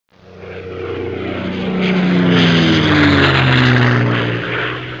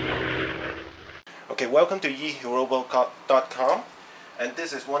eHIROBO.com, and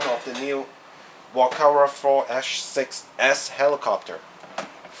this is one of the new Walkera 4-6S helicopter.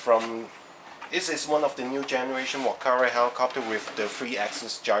 This is one of the new generation Walkera helicopter with the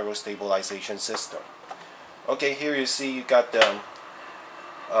 3-axis gyro stabilization system. Okay, here you see you got the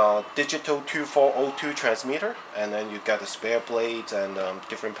digital 2402 transmitter, and then you got the spare blades and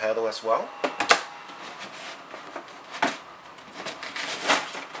different pedal as well.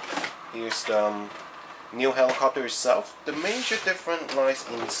 Here's the new helicopter itself. The major difference lies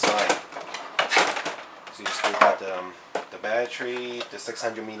inside. So you still got the battery, the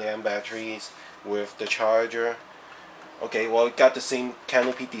 600 mAh batteries with the charger. Okay, well, it got the same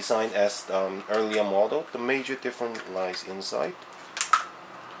canopy design as the earlier model. The major difference lies inside.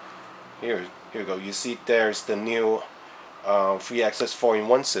 Here you go. You see there's the new 3-axis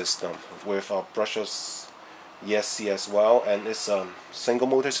 4-in-1 system with a brushless ESC as well, and it's a single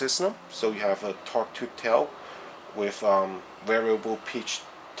motor system. So you have a torque tube tail with variable pitch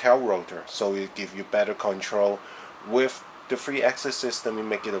tail rotor, so it gives you better control. With the 3-axis system, you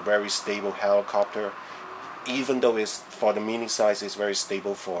make it a very stable helicopter. Even though it's for the mini size, it's very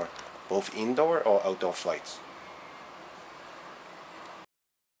stable for both indoor or outdoor flights.